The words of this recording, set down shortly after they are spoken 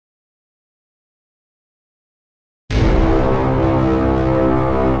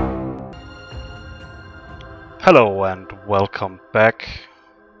Hello and welcome back.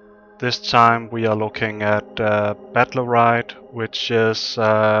 This time we are looking at Battlerite, which is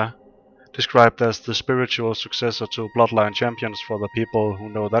described as the spiritual successor to Bloodline Champions for the people who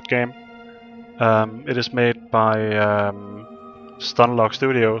know that game. It is made by Stunlock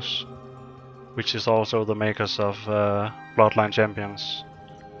Studios, which is also the makers of Bloodline Champions.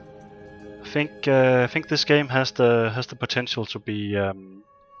 I think this game has the potential to be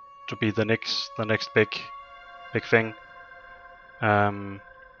the next big thing.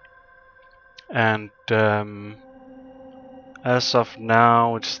 As of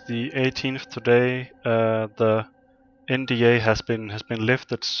now, it's the 18th today. The NDA has been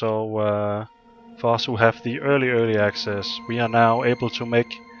lifted, so for us who have the early access, we are now able to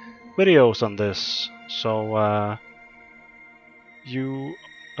make videos on this. So you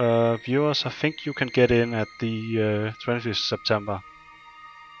viewers, I think you can get in at the 20th September.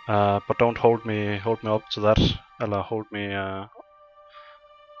 But don't hold me up to that, or hold me. How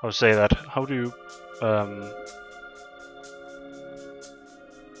to say that? How do you?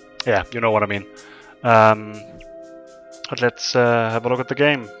 Yeah, you know what I mean. But let's have a look at the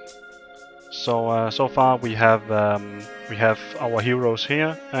game. So so far we have our heroes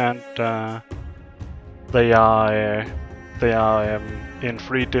here, and they are in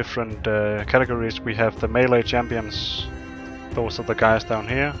three different categories. We have the melee champions. Those are the guys down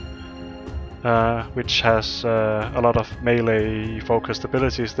here, which has a lot of melee focused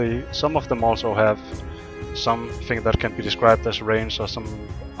abilities. Some of them also have something that can be described as range, or some,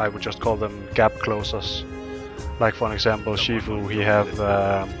 I would just call them gap closers. Like for an example, Shifu, he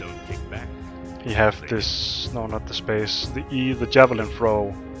have this, no, not the space, the javelin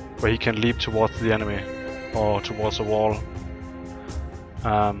throw, where he can leap towards the enemy or towards a wall.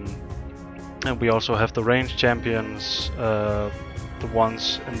 And we also have the range champions, the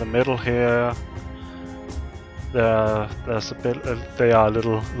ones in the middle here. There's a bit, they are a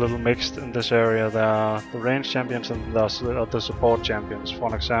little mixed in this area. There are the range champions and there's the support champions. For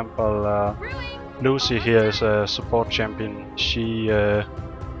an example, Lucy here is a support champion. She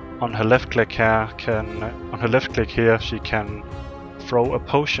on her left click here she can throw a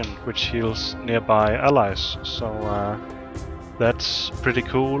potion which heals nearby allies. So that's pretty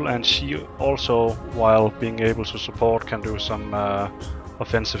cool, and she also, while being able to support, can do some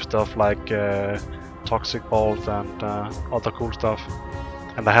offensive stuff like toxic bolt and other cool stuff.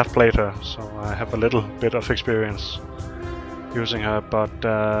 And I have played her, so I have a little bit of experience using her. But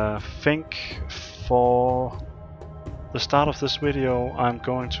I think for the start of this video I'm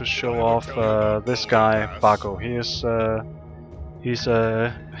going to show off this guy, Bago. He's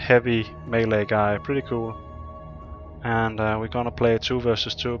a heavy melee guy, pretty cool. And we're gonna play 2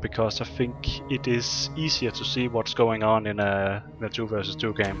 versus 2 because I think it is easier to see what's going on in a 2 versus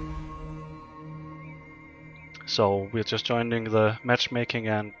 2 game. So we're just joining the matchmaking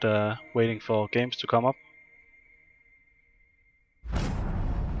and waiting for games to come up.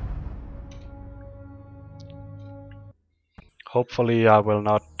 Hopefully I will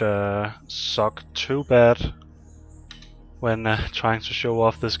not suck too bad when trying to show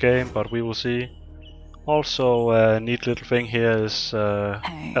off this game, but we will see. Also, a neat little thing here is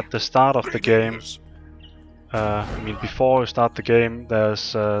at the start of the game, I mean before you start the game,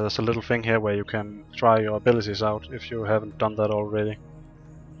 there's a little thing here where you can try your abilities out if you haven't done that already.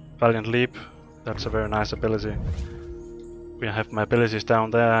 Valiant Leap, that's a very nice ability. We have my abilities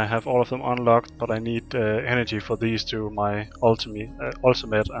down there. I have all of them unlocked, but I need energy for these two, my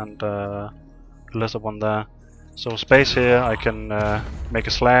ultimate and the lesser one there. So space here, I can make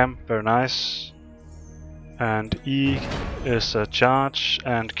a slam, very nice. And E is a charge,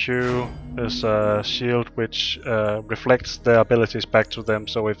 and Q is a shield which reflects their abilities back to them.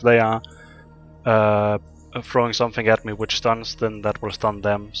 So if they are throwing something at me which stuns, then that will stun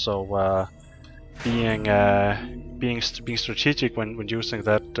them. So being strategic when using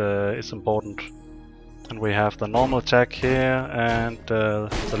that is important. And we have the normal attack here and the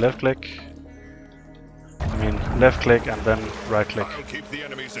left click. I mean left click and then right click. I'll keep the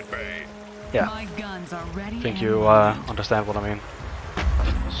enemies at bay. Yeah, I think you understand what I mean.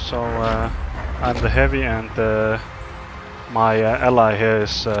 So I'm the heavy, and my ally here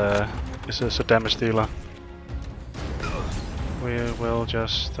is a damage dealer. We will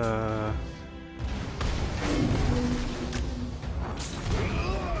just there,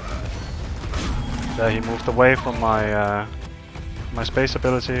 he moved away from my my space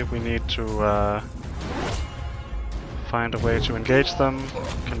ability. We need to find a way to engage them.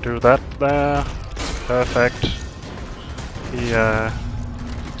 Can do that there. Perfect. He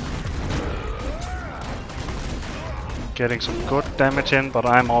getting some good damage in, but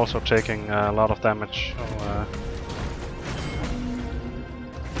I'm also taking a lot of damage. So,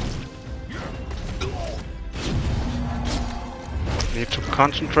 need to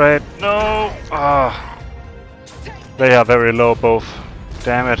concentrate. No! Ah, they are very low both.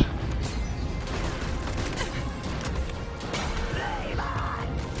 Damn it.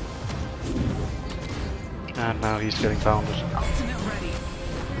 And now he's getting pounded.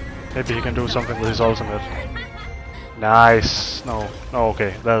 Maybe he can do something with his ultimate. Nice. No,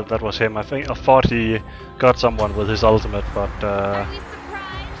 okay, that was him. I thought he got someone with his ultimate, but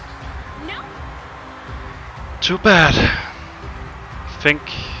too bad. I think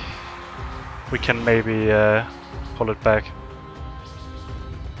we can maybe pull it back.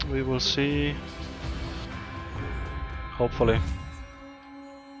 We will see. Hopefully.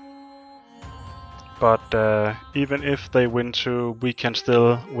 But even if they win 2, we can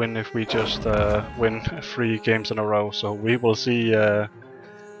still win if we just win 3 games in a row. So we will see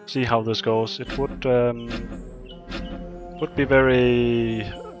how this goes. It would be very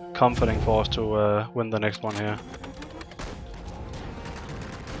comforting for us to win the next one here.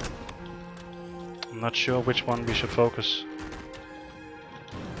 I'm not sure which one we should focus.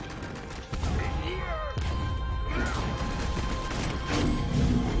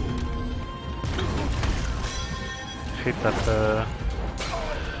 Hit that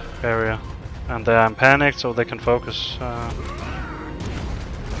area, and they are in panic, so they can focus.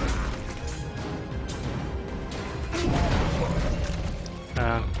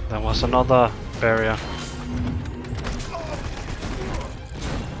 And there was another barrier.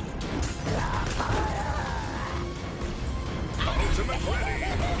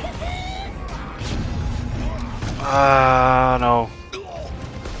 No.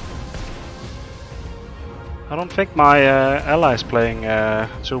 I don't think my ally's playing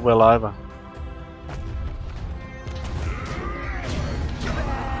too well either.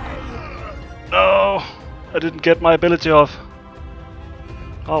 No! I didn't get my ability off.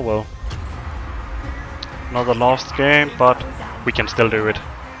 Oh well. Another lost game, but we can still do it.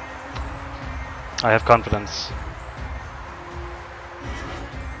 I have confidence.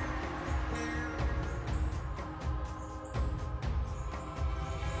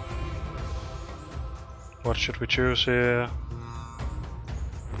 What should we choose here?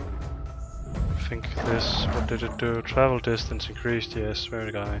 I think this, what did it do? Travel distance increased, yes,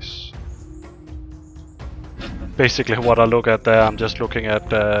 very nice. Basically what I look at there, I'm just looking at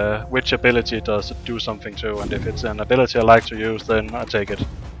which ability does it do something to, and if it's an ability I like to use, then I take it.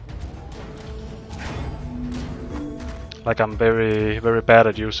 Like I'm very bad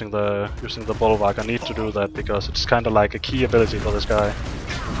at using the bulwark. I need to do that because it's kind of like a key ability for this guy.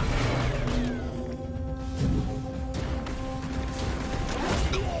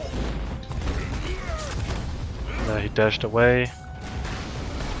 He dashed away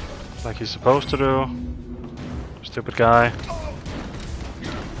like he's supposed to do. Stupid guy.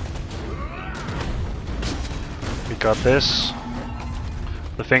 We got this.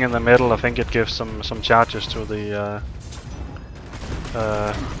 The thing in the middle, I think it gives some charges to the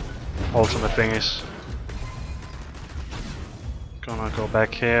ultimate thingies. Gonna go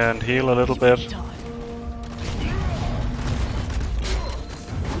back here and heal a little bit.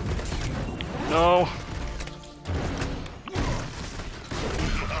 No.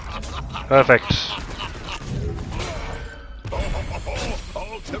 Perfect.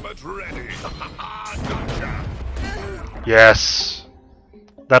 Ultimate ready. Gotcha. Yes.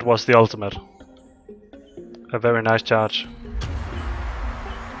 That was the ultimate. A very nice charge.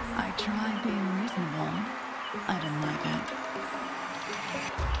 I tried being reasonable. I didn't like it.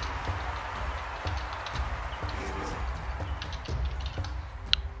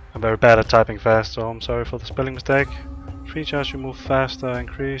 I'm very bad at typing fast, so I'm sorry for the spelling mistake. Free charge, you move faster,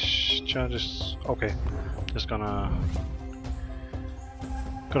 increase charges. Okay, just gonna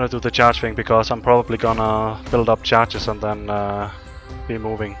do the charge thing because I'm probably gonna build up charges and then be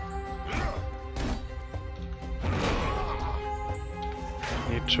moving.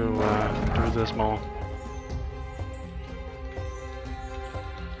 Need to do this more.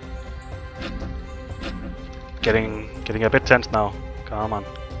 Getting a bit tense now. Come on.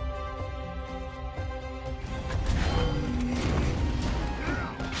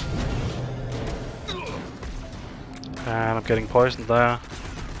 And I'm getting poisoned there.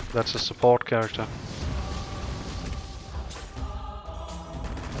 That's a support character.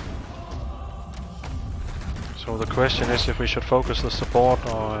 So the question is if we should focus the support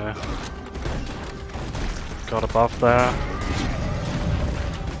or got a buff there.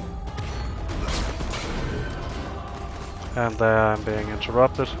 And there I'm being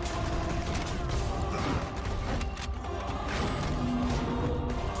interrupted.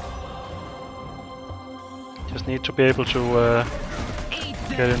 Just need to be able to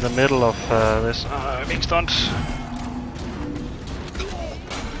get in the middle of this being stunned.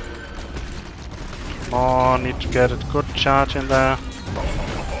 Come on, need to get a good charge in there.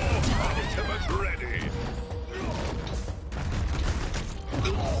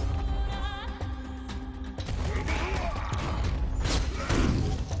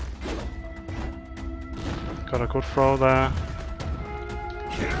 Got a good throw there.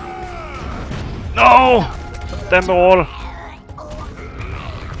 No! Damn it all!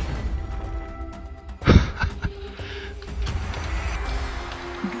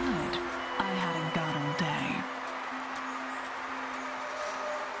 Good. I had a god all day.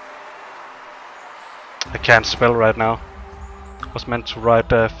 I can't spell right now. Was meant to write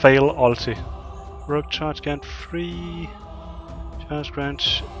fail ulti. Rogue charge grant free. Charge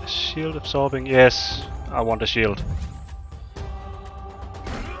grant shield absorbing. Yes, I want a shield.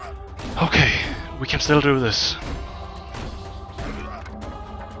 Okay, we can still do this.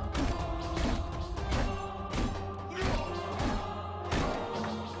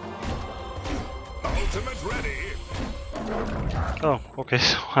 Ultimate ready. Oh, okay,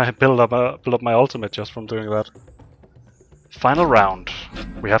 so I build up my ultimate just from doing that. Final round.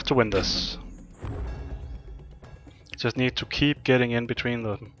 We have to win this. Just need to keep getting in between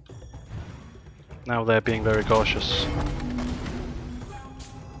them. Now they're being very cautious.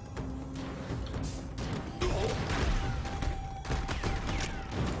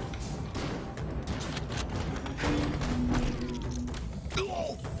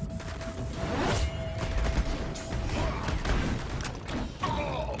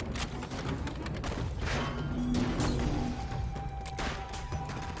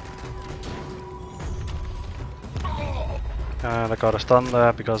 And I got a stun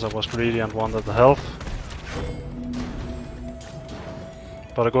there because I was greedy and wanted the health.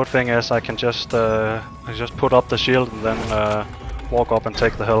 But a good thing is I can just put up the shield and then walk up and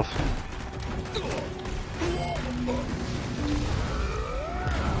take the health.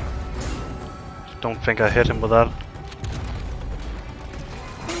 Don't think I hit him with that.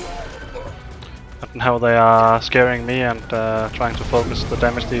 And now they are scaring me and trying to focus the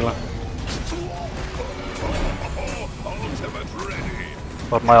damage dealer.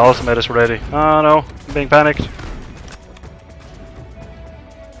 But my ultimate is ready. Oh no, I'm being panicked.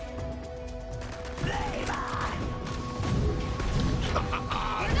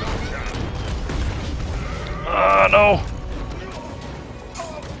 Oh no!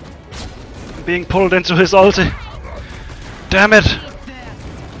 I'm being pulled into his ulti. Damn it!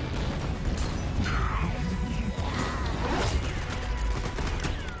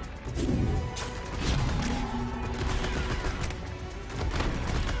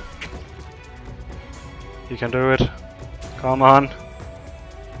 You can do it. Come on.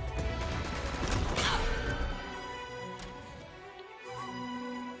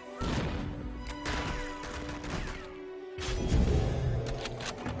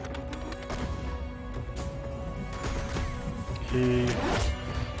 He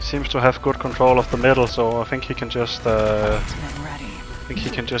seems to have good control of the middle, so I think he can just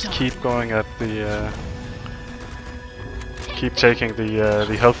keep going at the keep taking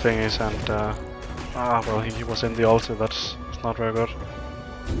the health thingies and well, he was in the ulti, that's not very good.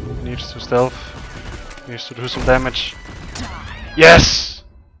 Needs to stealth, needs to do some damage. Yes!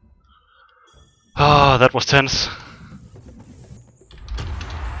 Ah, that was tense.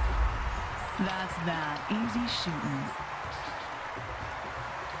 That's that. Easy shooting.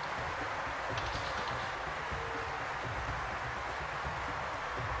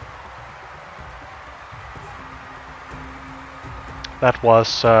 That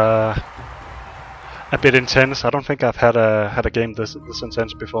was a bit intense. I don't think I've had a game this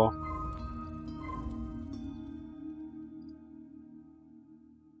intense before.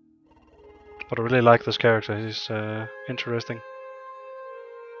 But I really like this character. He's interesting.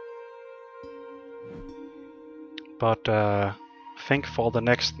 But I think for the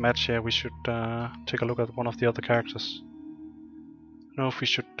next match here we should take a look at one of the other characters. I don't know if we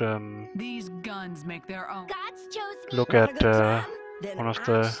should These guns make their own. look at one of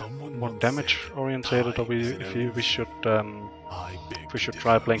the more damage orientated, or if we should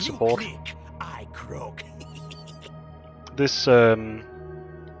try playing support. This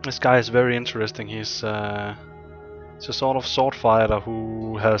guy is very interesting. He's a sort of sword fighter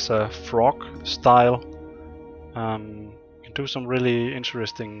who has a frog style. Can do some really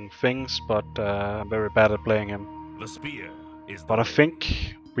interesting things, but I'm very bad at playing him. The spear is But I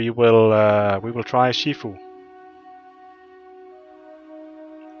think we will try Shifu.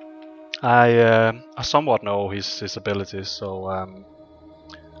 I somewhat know his abilities, so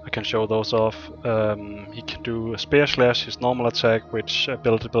I can show those off. He can do a Spear Slash, his normal attack, which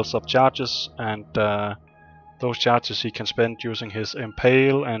builds up charges, and those charges he can spend using his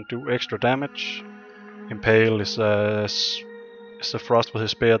Impale and do extra damage. Impale is a thrust with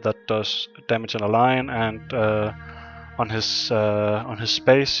his spear that does damage in a line, and on his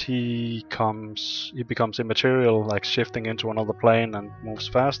space he becomes immaterial, like shifting into another plane and moves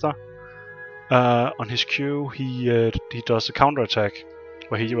faster. On his Q he does a counter attack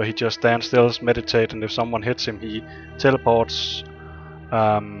where he just stands still, meditates, and if someone hits him he teleports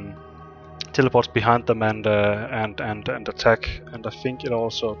behind them and attack. And I think it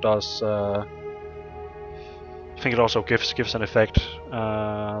also does. I think it also gives an effect.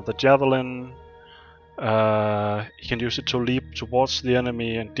 The javelin, you can use it to leap towards the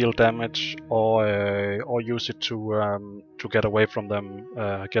enemy and deal damage, or use it to get away from them,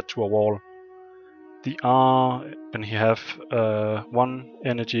 get to a wall. The R, when he have 1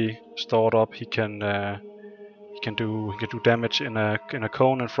 energy stored up, he can do damage in a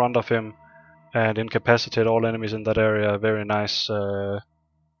cone in front of him and incapacitate all enemies in that area. Very nice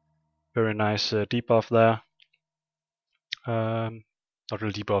debuff there. Not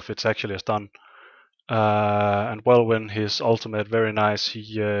really debuff, it's actually a stun. And when his ultimate, very nice.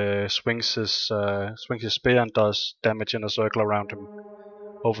 He swings his spear and does damage in a circle around him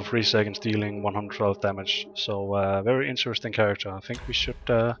over 3 seconds, dealing 112 damage. So very interesting character. I think we should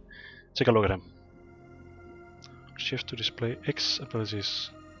take a look at him. Shift to display X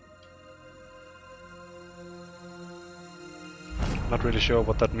abilities. Not really sure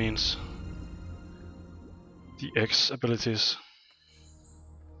what that means. The X abilities.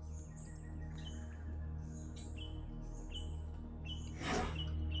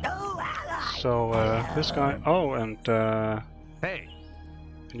 So this guy. Oh, and Hey,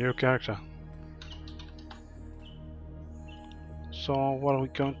 a new character. So what are we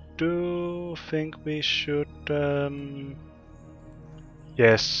going to do? Think we should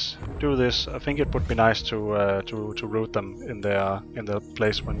yes, do this. I think it would be nice to root them in their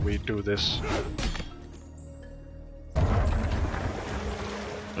place when we do this.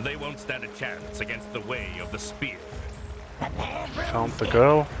 they won't stand a chance against the way of the spear. Found the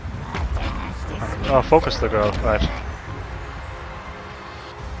girl. Oh, focus the girl, right.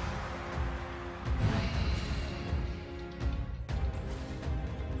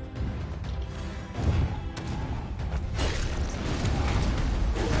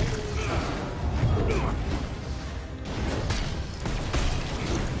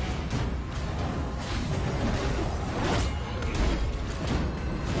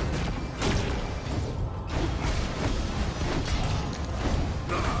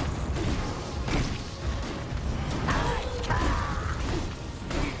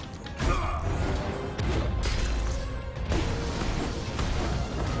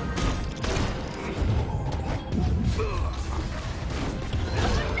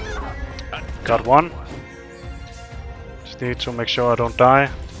 Got one. Just need to make sure I don't die.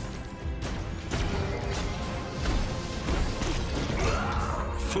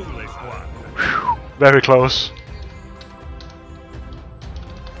 Foolish one. Whew, very close.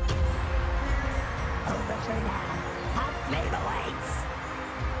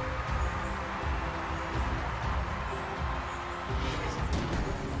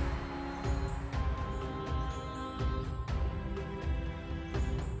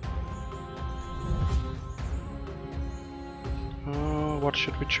 What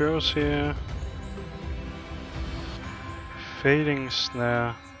should we choose here? Fading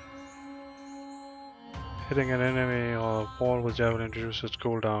snare. Hitting an enemy or wall with javelin introduces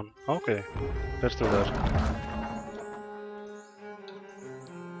cooldown. Okay, let's do that.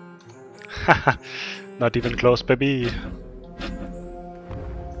 Haha, not even close, baby.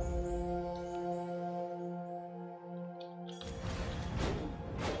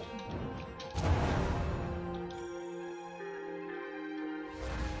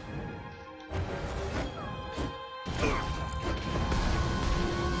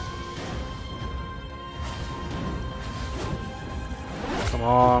 Come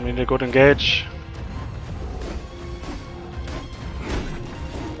on, we need a good engage.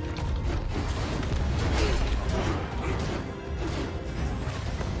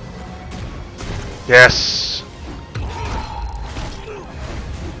 Yes!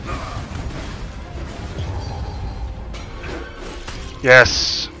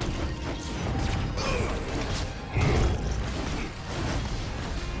 Yes!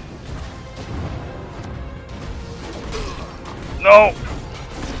 No!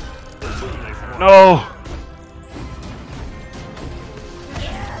 No!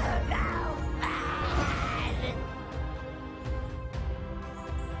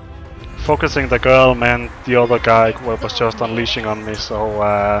 focusing the girl meant the other guy was just unleashing on me,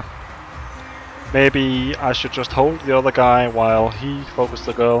 so maybe I should just hold the other guy while he focused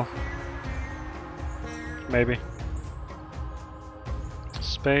the girl. Maybe.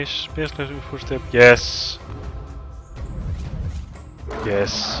 Space, footstep. Yes.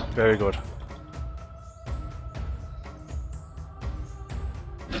 Yes, very good.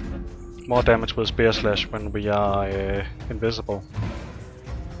 More damage with spear slash when we are invisible.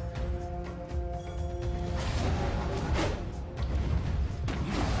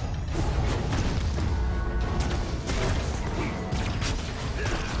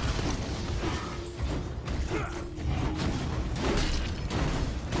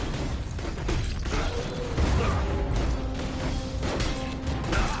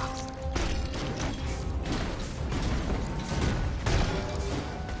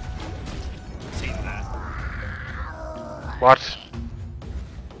 What?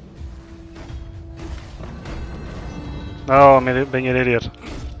 No, I'm being an idiot.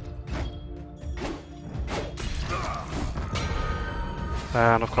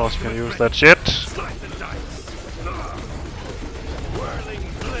 And of course you can use that shit.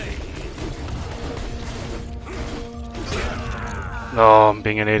 No, I'm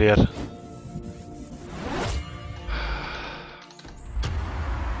being an idiot.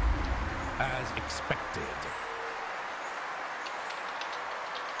 As expected.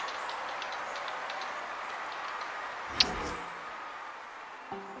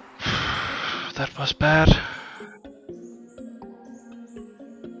 That was bad.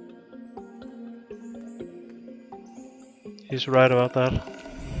 He's right about that.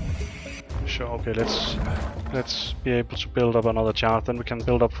 Sure, okay, let's be able to build up another charge. Then we can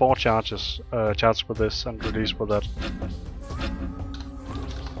build up 4 charges with this and release with that.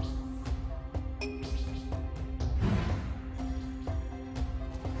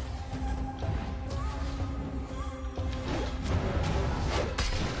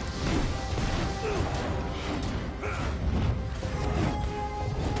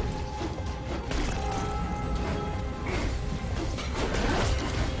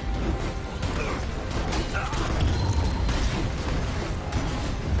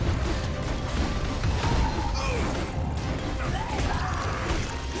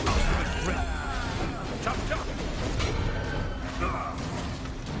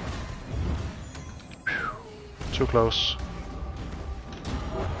 Too close.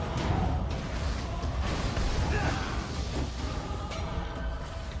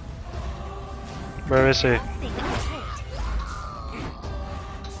 Where is he?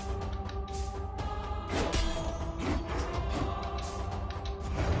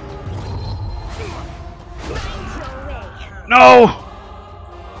 No!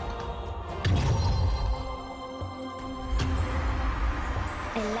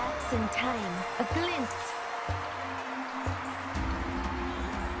 A lapse in time, a glimpse.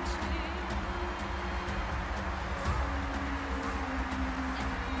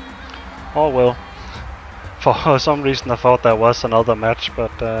 Oh well. For some reason I thought there was another match,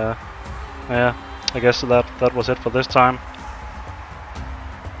 but yeah, I guess that was it for this time.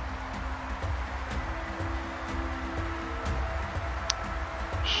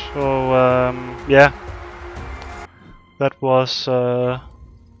 So yeah, that was a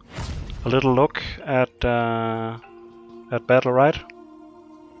little look at Battlerite.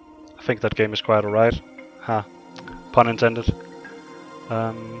 I think that game is quite alright. Ha, pun intended.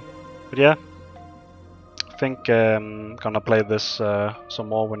 But yeah, I think gonna play this some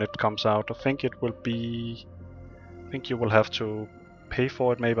more when it comes out. I think it will be. I think you will have to pay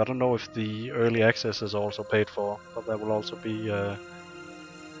for it. Maybe I don't know if the early access is also paid for, but there will also be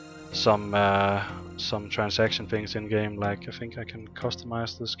some transaction things in game. Like I think I can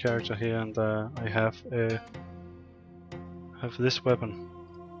customize this character here, and I have this weapon.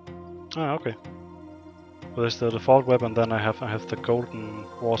 Ah, okay. So this is the default weapon. Then I have the golden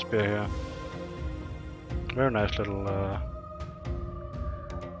war spear here. Very nice little. I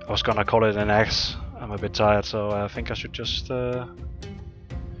was gonna call it an axe. I'm a bit tired, so I think I should just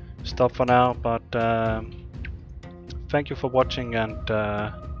stop for now. But thank you for watching, and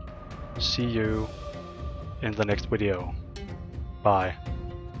see you in the next video. Bye.